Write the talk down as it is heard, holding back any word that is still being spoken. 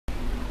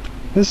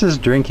This is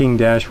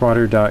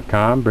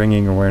drinking-water.com,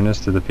 bringing awareness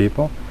to the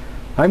people.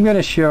 I'm going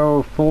to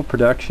show full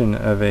production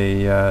of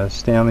a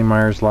Stanley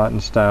Myers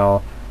Lawton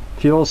style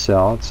fuel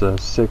cell. It's a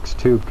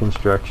 6-tube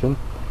construction,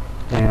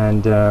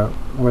 and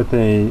with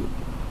a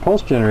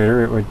pulse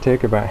generator it would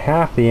take about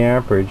half the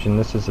amperage, and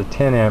this is a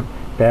 10 amp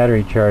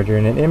battery charger,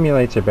 and it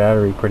emulates a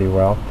battery pretty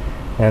well,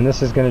 and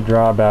this is going to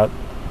draw about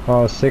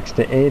 6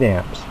 to 8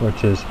 amps,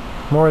 which is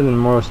more than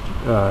most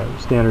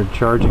standard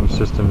charging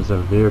systems of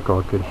a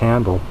vehicle could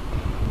handle.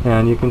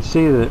 And you can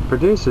see that it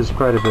produces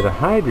quite a bit of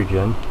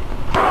hydrogen,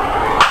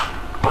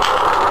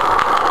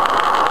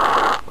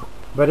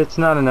 but it's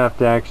not enough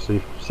to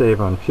actually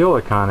save on fuel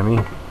economy,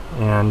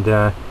 and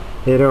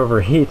it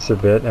overheats a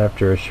bit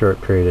after a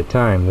short period of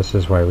time. This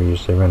is why we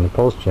usually run the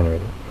pulse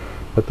generator.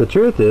 But the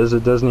truth is,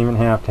 it doesn't even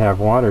have to have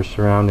water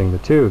surrounding the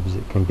tubes.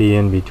 It can be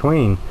in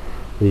between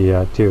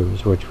the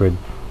tubes, which would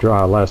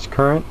draw less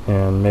current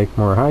and make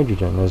more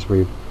hydrogen, as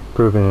we've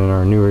proven in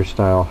our newer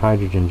style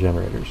hydrogen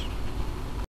generators.